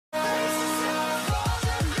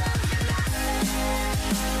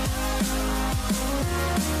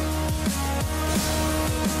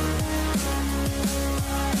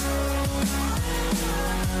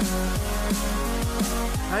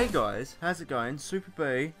Hey guys, how's it going? Super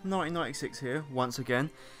B 1996 here once again,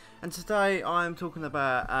 and today I'm talking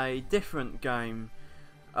about a different game,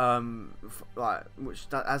 which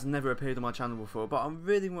has never appeared on my channel before. But I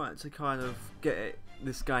really wanted to kind of get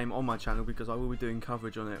this game on my channel because I will be doing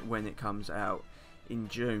coverage on it when it comes out in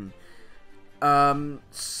June.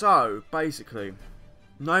 So basically,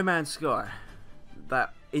 No Man's Sky,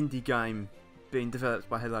 that indie game being developed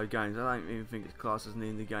by Hello Games. I don't even think it's classed as an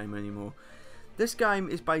indie game anymore. This game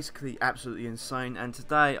is basically absolutely insane, and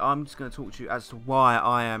today I'm just going to talk to you as to why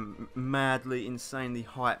I am madly, insanely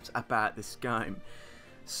hyped about this game.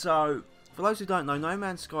 So, for those who don't know, No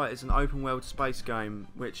Man's Sky is an open world space game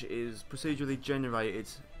which is procedurally generated,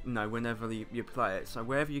 whenever you play it. So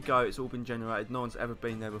wherever you go, it's all been generated, no one's ever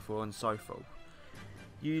been there before, and so forth.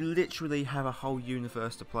 You literally have a whole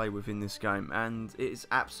universe to play with in this game, and it is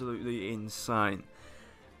absolutely insane.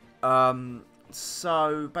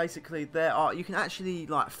 So basically, you can actually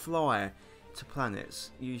fly to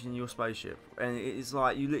planets using your spaceship, and it is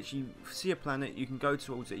like you literally see a planet, you can go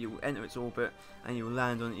towards it, you will enter its orbit, and you will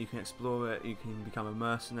land on it. You can explore it, you can become a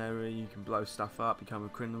mercenary, you can blow stuff up, become a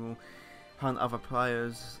criminal, hunt other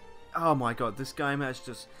players. Oh my god, this game has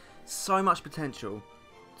just so much potential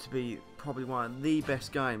to be probably one of the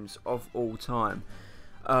best games of all time.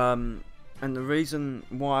 And the reason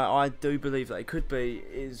why I do believe that it could be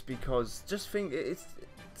is because just think it's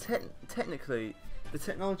technically the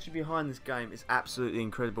technology behind this game is absolutely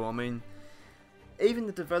incredible. I mean, even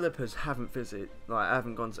the developers haven't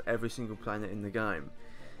haven't gone to every single planet in the game.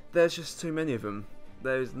 There's just too many of them.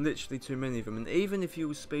 There's literally too many of them. And even if you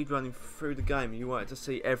were speedrunning through the game and you wanted to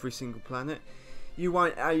see every single planet, you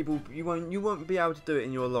won't be able to do it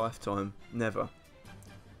in your lifetime. Never.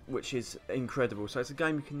 Which is incredible. So it's a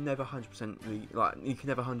game you can never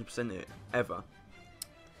 100% it ever.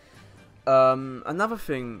 Another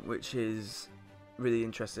thing which is really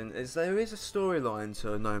interesting is there is a storyline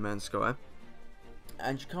to No Man's Sky,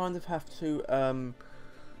 and you kind of have to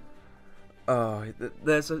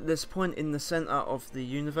there's a point in the center of the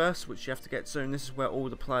universe which you have to get to, and this is where all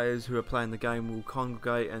the players who are playing the game will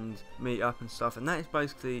congregate and meet up and stuff. And that is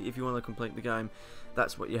basically, if you want to complete the game,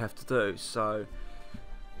 that's what you have to do. So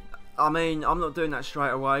I mean, I'm not doing that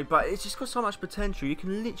straight away, but it's just got so much potential. You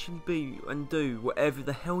can literally be and do whatever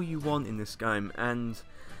the hell you want in this game, and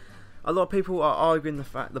a lot of people are arguing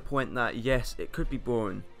the point that yes, it could be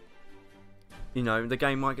boring. You know, the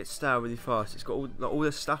game might get stale really fast. It's got all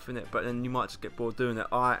this stuff in it, but then you might just get bored doing it.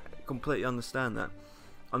 I completely understand that.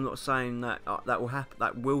 I'm not saying that that will happen.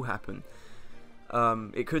 That will happen.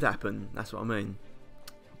 It could happen. That's what I mean.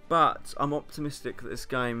 But I'm optimistic that this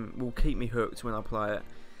game will keep me hooked when I play it.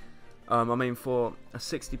 I mean, for a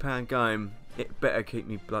 £60 game, it better keep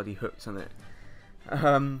me bloody hooked on it.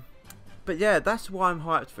 But yeah, that's why I'm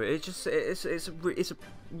hyped for it. It's a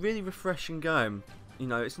really refreshing game. You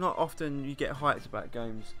know, it's not often you get hyped about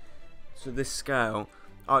games to this scale.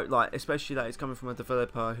 Especially that it's coming from a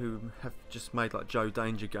developer who have just made like Joe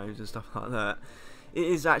Danger games and stuff like that. It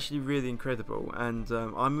is actually really incredible, and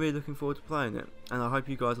I'm really looking forward to playing it. And I hope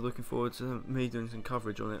you guys are looking forward to me doing some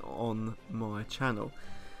coverage on it on my channel.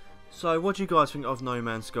 So what do you guys think of No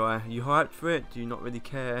Man's Sky? Are you hyped for it? Do you not really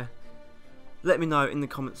care? Let me know in the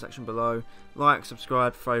comment section below. Like,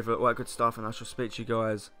 subscribe, favourite, all that good stuff, and I shall speak to you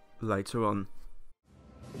guys later on.